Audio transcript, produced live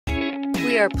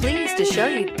We are pleased to show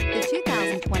you the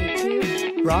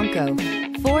 2022 Bronco.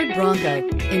 Ford Bronco.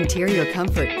 Interior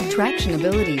comfort, traction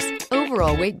abilities,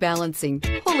 overall weight balancing,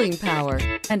 pulling power,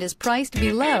 and is priced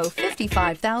below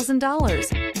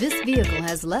 $55,000. This vehicle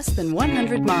has less than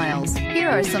 100 miles. Here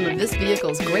are some of this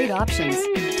vehicle's great options: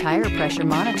 tire pressure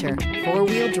monitor,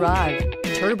 four-wheel drive,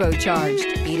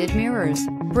 turbocharged, heated mirrors,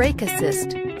 brake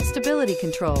assist, stability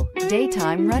control,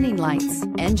 daytime running lights,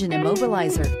 engine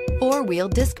immobilizer, four-wheel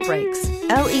disc brakes,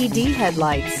 LED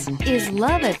headlights. Is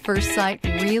love at first sight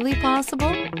really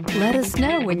possible? Let us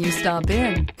know when you stop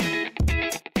in.